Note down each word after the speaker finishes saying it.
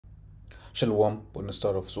Shalom, we're going to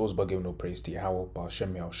start off as always by giving all praise to Yahweh,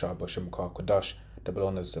 Ba'ashem Yahushua, Ba'ashem Kodash, double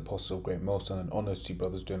honors to the Apostle of Great Most and honors to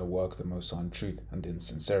brothers doing the work of the Most High in truth and in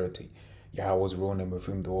sincerity. Yahweh's real name, with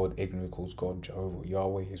whom the world ignorantly calls God, Jehovah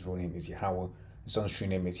Yahweh. His real name is Yahweh. His son's true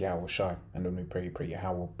name is Yahweh Shai. And when we pray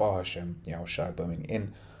Yahweh, Ba'ashem Yahushua, meaning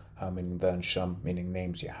in, meaning then Shem, meaning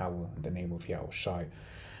names Yahweh, and the name of Yahweh Shai.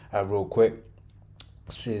 Real quick,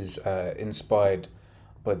 this is inspired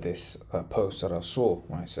by this post that I saw,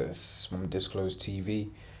 right? So it's from Disclosed TV.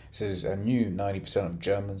 It says a new 90% of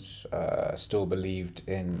Germans still believed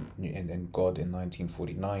in God in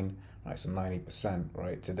 1949, right? So 90%,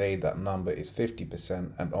 right? Today that number is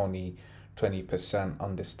 50%, and only 20%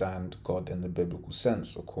 understand God in the biblical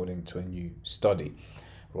sense, according to a new study,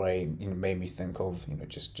 right? Made me think of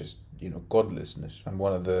just godlessness, and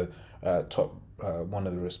one of the one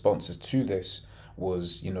of the responses to this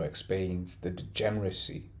was explains the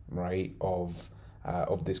degeneracy, right, of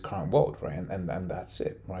this current world, right, and that's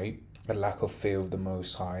it, right, a lack of fear of the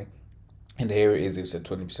Most High. And here it is, it said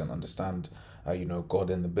 20% understand God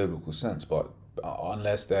in the biblical sense, but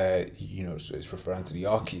unless they're so it's referring to the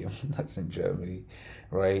Archeum that's in Germany,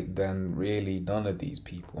 right, then really none of these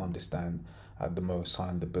people understand the Most High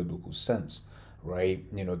in the biblical sense, right.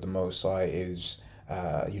 The Most High is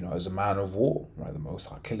as a man of war, right? The Most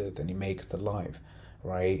High killeth and he maketh alive,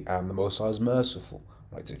 right? And the Most High is merciful,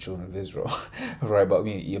 right, to the children of Israel, right? But I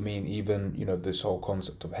mean, even this whole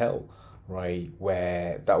concept of hell, right,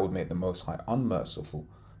 where that would make the Most High unmerciful,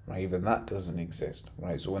 right? Even that doesn't exist,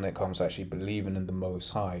 right? So when it comes to actually believing in the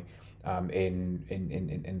Most High,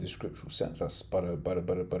 in the scriptural sense, that's but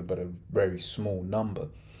a very small number,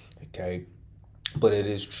 okay? But it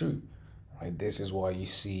is true, right? This is why you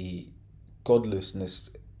see godlessness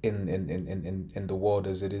in the world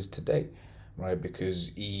as it is today, right?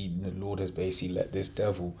 Because the Lord has basically let this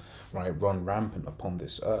devil, right, run rampant upon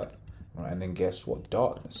this earth, right? And then guess what?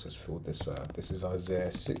 Darkness has filled this earth. This is Isaiah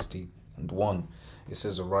 60:1. It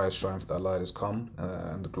says, "Arise, shine, for thy light has come,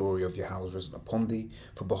 and the glory of Yahweh has risen upon thee.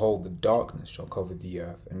 For behold, the darkness shall cover the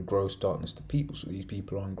earth, and gross darkness the people." So these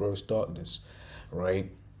people are in gross darkness,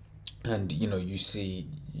 right? And you see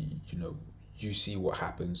what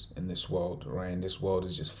happens in this world, right? And this world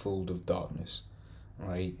is just full of darkness,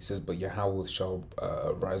 right? It says, "But Yahweh shall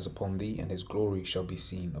rise upon thee, and his glory shall be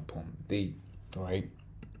seen upon thee," right?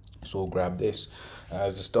 So we'll grab this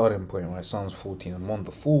as a starting point, right? Psalms 14:1.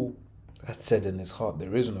 "The fool hath said in his heart,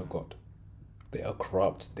 there is no God. They are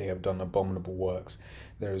corrupt, they have done abominable works.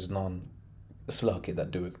 There is none slack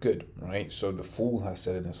that doeth good," right? So the fool has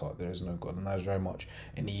said in his heart, there is no God, and that is very much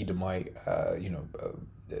an Edomite,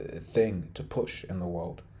 thing to push in the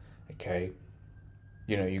world. Okay,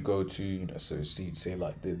 you go to so see say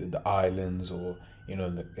like the islands, or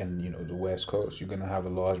the West Coast, you're gonna have a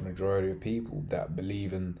large majority of people that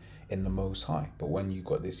believe in the Most High. But when you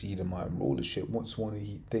got this Edomite rulership, what's one of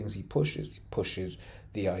the things he pushes? He pushes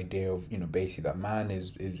the idea of basically that man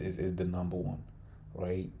is the number one,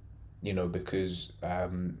 right? Because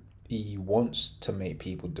he wants to make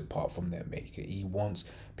people depart from their maker. He wants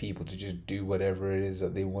people to just do whatever it is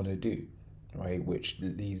that they want to do, right? Which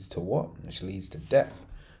leads to what? Which leads to death.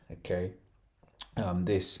 Okay.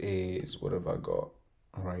 This is, what have I got?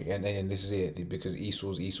 All right, and this is it, because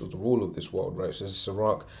Esau's the ruler of this world, right? So this is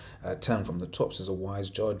Sirach 10 from the top, says, "A wise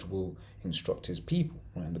judge will instruct his people,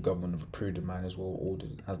 right? And the government of a prudent man is well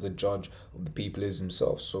ordered. As the judge of the people is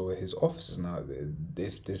himself, so are his officers." Now,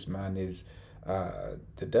 this man is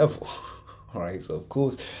the devil, all right? So of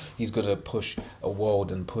course he's gonna push a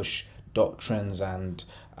world and push doctrines and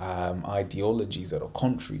ideologies that are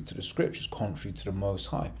contrary to the scriptures, contrary to the Most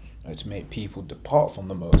High, right, to make people depart from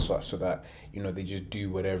the Most High, so that they just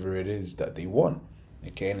do whatever it is that they want.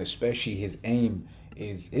 Okay, and especially his aim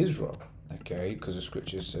is Israel. Okay, because the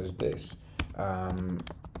scripture says this.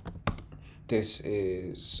 This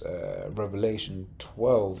is Revelation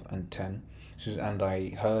 12:10. It says, "And I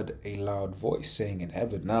heard a loud voice saying in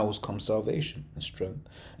heaven, Now is come salvation and strength,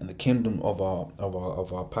 and the kingdom of our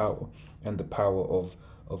power, and the power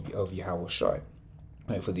of Yahweh Shai.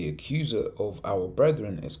 Right, for the accuser of our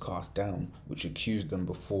brethren is cast down, which accused them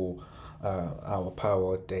before our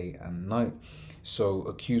power day and night." So,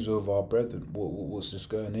 accuser of our brethren, what's this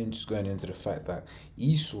going into? It's going into the fact that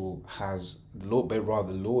Esau has the Lord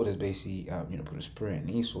has basically put a spirit in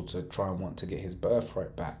Esau to try and want to get his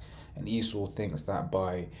birthright back. And Esau thinks that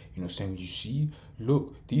by saying, "You see,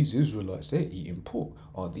 look, these Israelites, they're eating pork.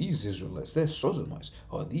 Are these Israelites, they're sodomites.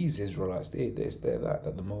 Are these Israelites, they're this, they're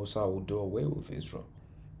that the Most High will do away with Israel."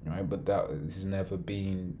 Right? But that has never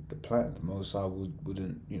been the plan. The Most High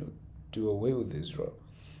wouldn't do away with Israel,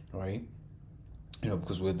 right?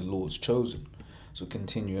 Because we're the Lord's chosen. So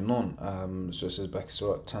continuing on, so it says back in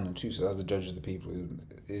Surah 10 and 2, so as the judge of the people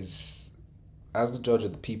is as the judge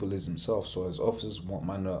of the people is himself, so as officers what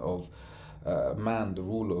manner of man the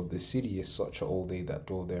ruler of the city is, such are all they that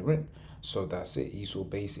dwell therein. So that's it. Esau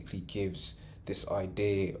basically gives this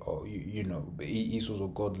idea of, Esau's a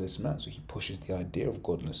godless man, so he pushes the idea of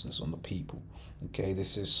godlessness on the people. Okay,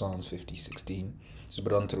 this is Psalms 50:16. It says,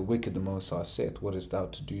 but unto the wicked the Most High saith, what hast thou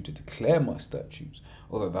to do to declare my statutes,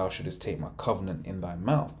 or that thou shouldest take my covenant in thy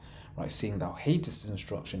mouth? Right, seeing thou hatest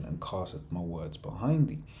instruction and casteth my words behind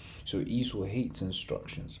thee. So Esau hates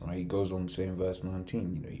instructions, right? He goes on to say in verse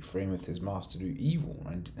 19, he frameth his mouth to do evil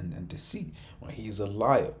and deceit. Right? He is a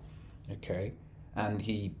liar, okay? And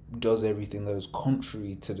he does everything that is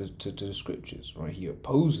contrary to the scriptures, right? He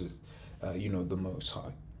opposes, the Most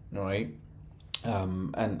High, right?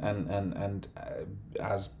 And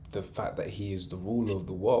as the fact that he is the ruler of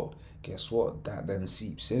the world, guess what? That then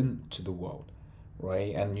seeps into the world,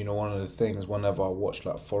 right? And one of the things, whenever I watch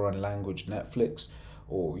like foreign language Netflix,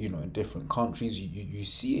 or in different countries, you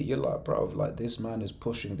see it, you're like, bro, like this man is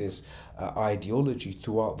pushing this ideology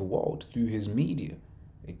throughout the world through his media,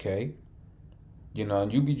 okay?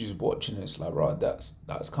 And you be just watching it, it's like, right,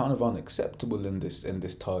 that's kind of unacceptable in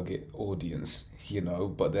this target audience,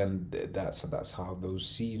 but then that's how those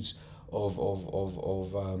seeds of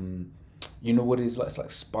what it is like, it's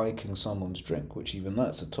like spiking someone's drink, which even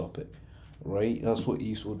that's a topic, right? That's what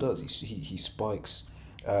Esau does. He spikes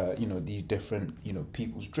these different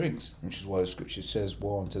people's drinks, which is why the scripture says,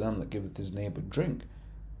 woe unto them that giveth his neighbor drink.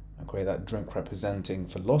 Okay, that drink representing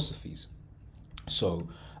philosophies. So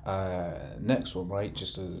next one, right,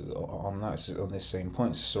 just on this same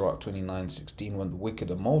point, Sirach 29:16, when the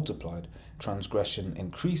wicked are multiplied, transgression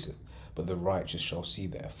increaseth, but the righteous shall see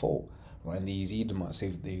their fall. Right, and these Edomites,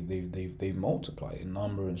 they've multiplied in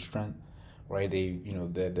number and strength, right? The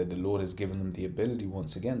Lord has given them the ability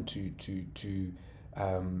once again to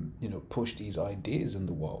push these ideas in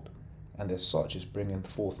the world, and as such it's bringing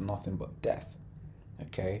forth nothing but death,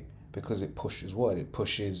 okay? Because it pushes what? It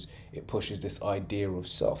pushes this idea of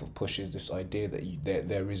self. It pushes this idea that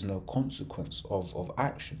there is no consequence of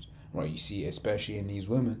actions, right? You see it especially in these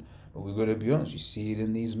women, but we've got to be honest, you see it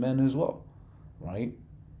in these men as well, right?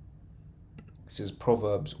 This is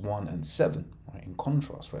Proverbs 1:7, right? In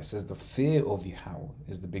contrast, right? It says, the fear of Yahweh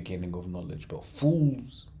is the beginning of knowledge, but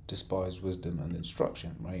fools despise wisdom and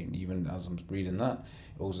instruction, right? And even as I'm reading that,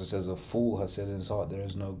 it also says, a fool has said in his heart, there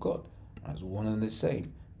is no God. Right? It's one and the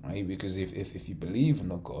same, right? Because if you believe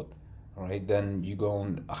in a God, right, then you go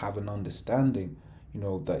and have an understanding,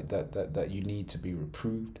 that you need to be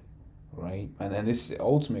reproved, right? And this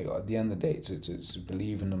ultimately, at the end of the day, it's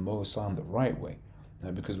believe in the Most High in the right way.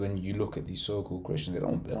 Because when you look at these so-called Christians, they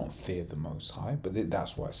don't fear the Most High, but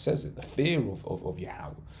that's why it says it. The fear of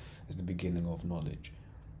Yahweh is the beginning of knowledge.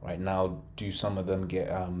 Right now, do some of them get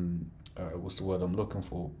what's the word I'm looking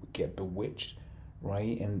for? Get bewitched,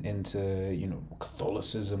 right? And into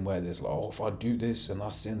Catholicism, where there's like, oh, if I do this and I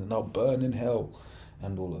sin, then I'll burn in hell,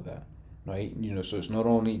 and all of that, right? So it's not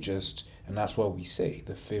only just, and that's why we say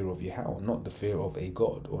the fear of Yahweh, not the fear of a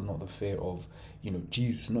God, or not the fear of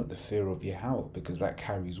Jesus, not the fear of Yahweh, because that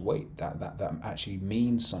carries weight. That actually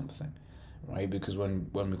means something. Right, because when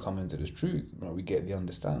we come into this truth, we get the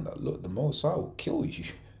understand that, look, the Most High will kill you,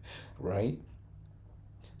 right?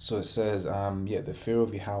 So it says, the fear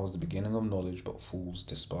of Yahweh is the beginning of knowledge, but fools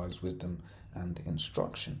despise wisdom and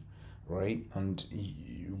instruction, right? And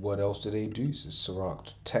what else do they do? It says Sirach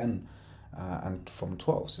 10 and from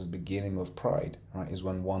 12, it says, beginning of pride, right, is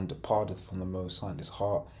when one departeth from the Most High, and his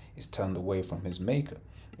heart is turned away from his Maker,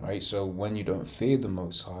 right? So when you don't fear the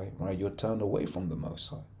Most High, right, you're turned away from the Most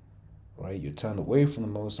High. Right, you turn away from the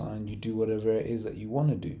Most High and you do whatever it is that you want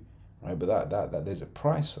to do, right? But that there's a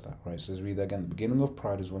price for that, right? So let's read that again. The beginning of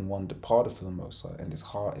pride is when one departed from the Most High and his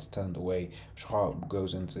heart is turned away. Which heart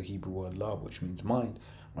goes into the Hebrew word love, which means mind,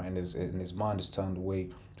 right? And his mind is turned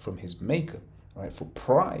away from his Maker, right? For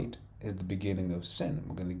pride is the beginning of sin.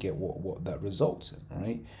 We're going to get what that results in,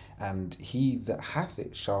 right? And he that hath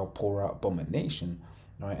it shall pour out abomination,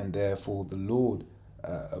 right? And therefore the Lord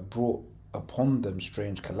brought upon them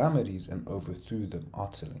strange calamities and overthrew them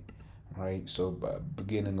utterly, right? So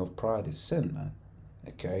beginning of pride is sin, man,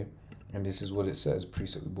 okay? And this is what it says,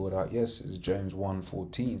 precept we brought out, yes, it's James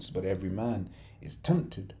 1:14, but every man is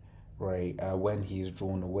tempted, right, when he is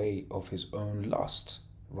drawn away of his own lust,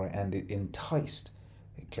 right, and enticed,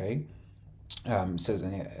 okay? It says,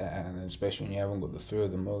 and especially when you haven't got the fear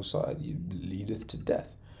of the Most High, it leadeth to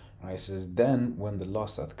death. Right, it says, then when the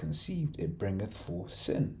lust hath conceived, it bringeth forth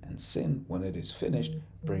sin, and sin, when it is finished,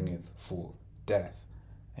 bringeth forth death.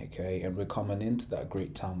 Okay, and we're coming into that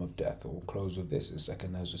great time of death. We'll close with this in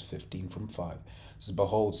 2 Ezra 15 from 5. It says,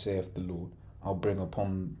 Behold, saith the Lord, I'll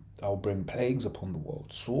bring plagues upon the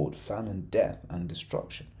world, sword, famine, death, and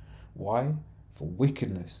destruction. Why? For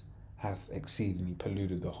wickedness hath exceedingly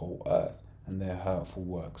polluted the whole earth, and their hurtful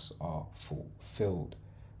works are fulfilled.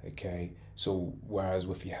 Okay, so whereas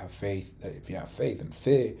if you have faith, and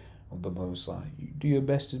fear of the Most High, you do your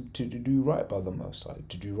best to do right by the Most High,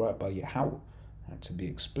 to do right by Yahweh, and to be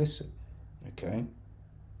explicit. Okay,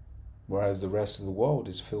 whereas the rest of the world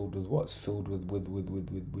is filled with what? It's filled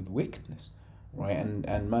with wickedness, right?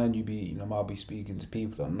 And man, I'll be speaking to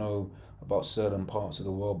people that know about certain parts of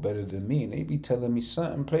the world better than me, and they be telling me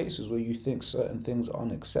certain places where you think certain things are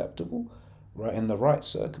unacceptable, right? In the right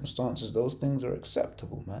circumstances, those things are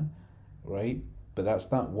acceptable, man, right? But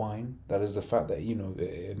that's not wine. That is the fact that,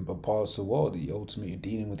 in parts of the world, ultimately you're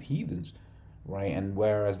dealing with heathens, right? And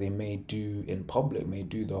whereas they may do in public, may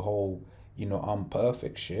do the whole, I'm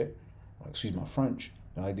perfect shit, excuse my French,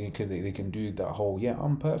 they can do that whole, yeah,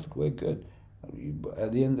 I'm perfect, we're good. But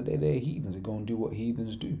at the end of the day, they're heathens. They're going to do what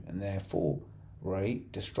heathens do. And therefore,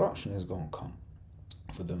 right, destruction is going to come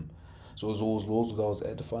for them. So as always, Lord, with us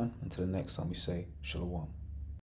edifying. Until the next time we say, Shalom.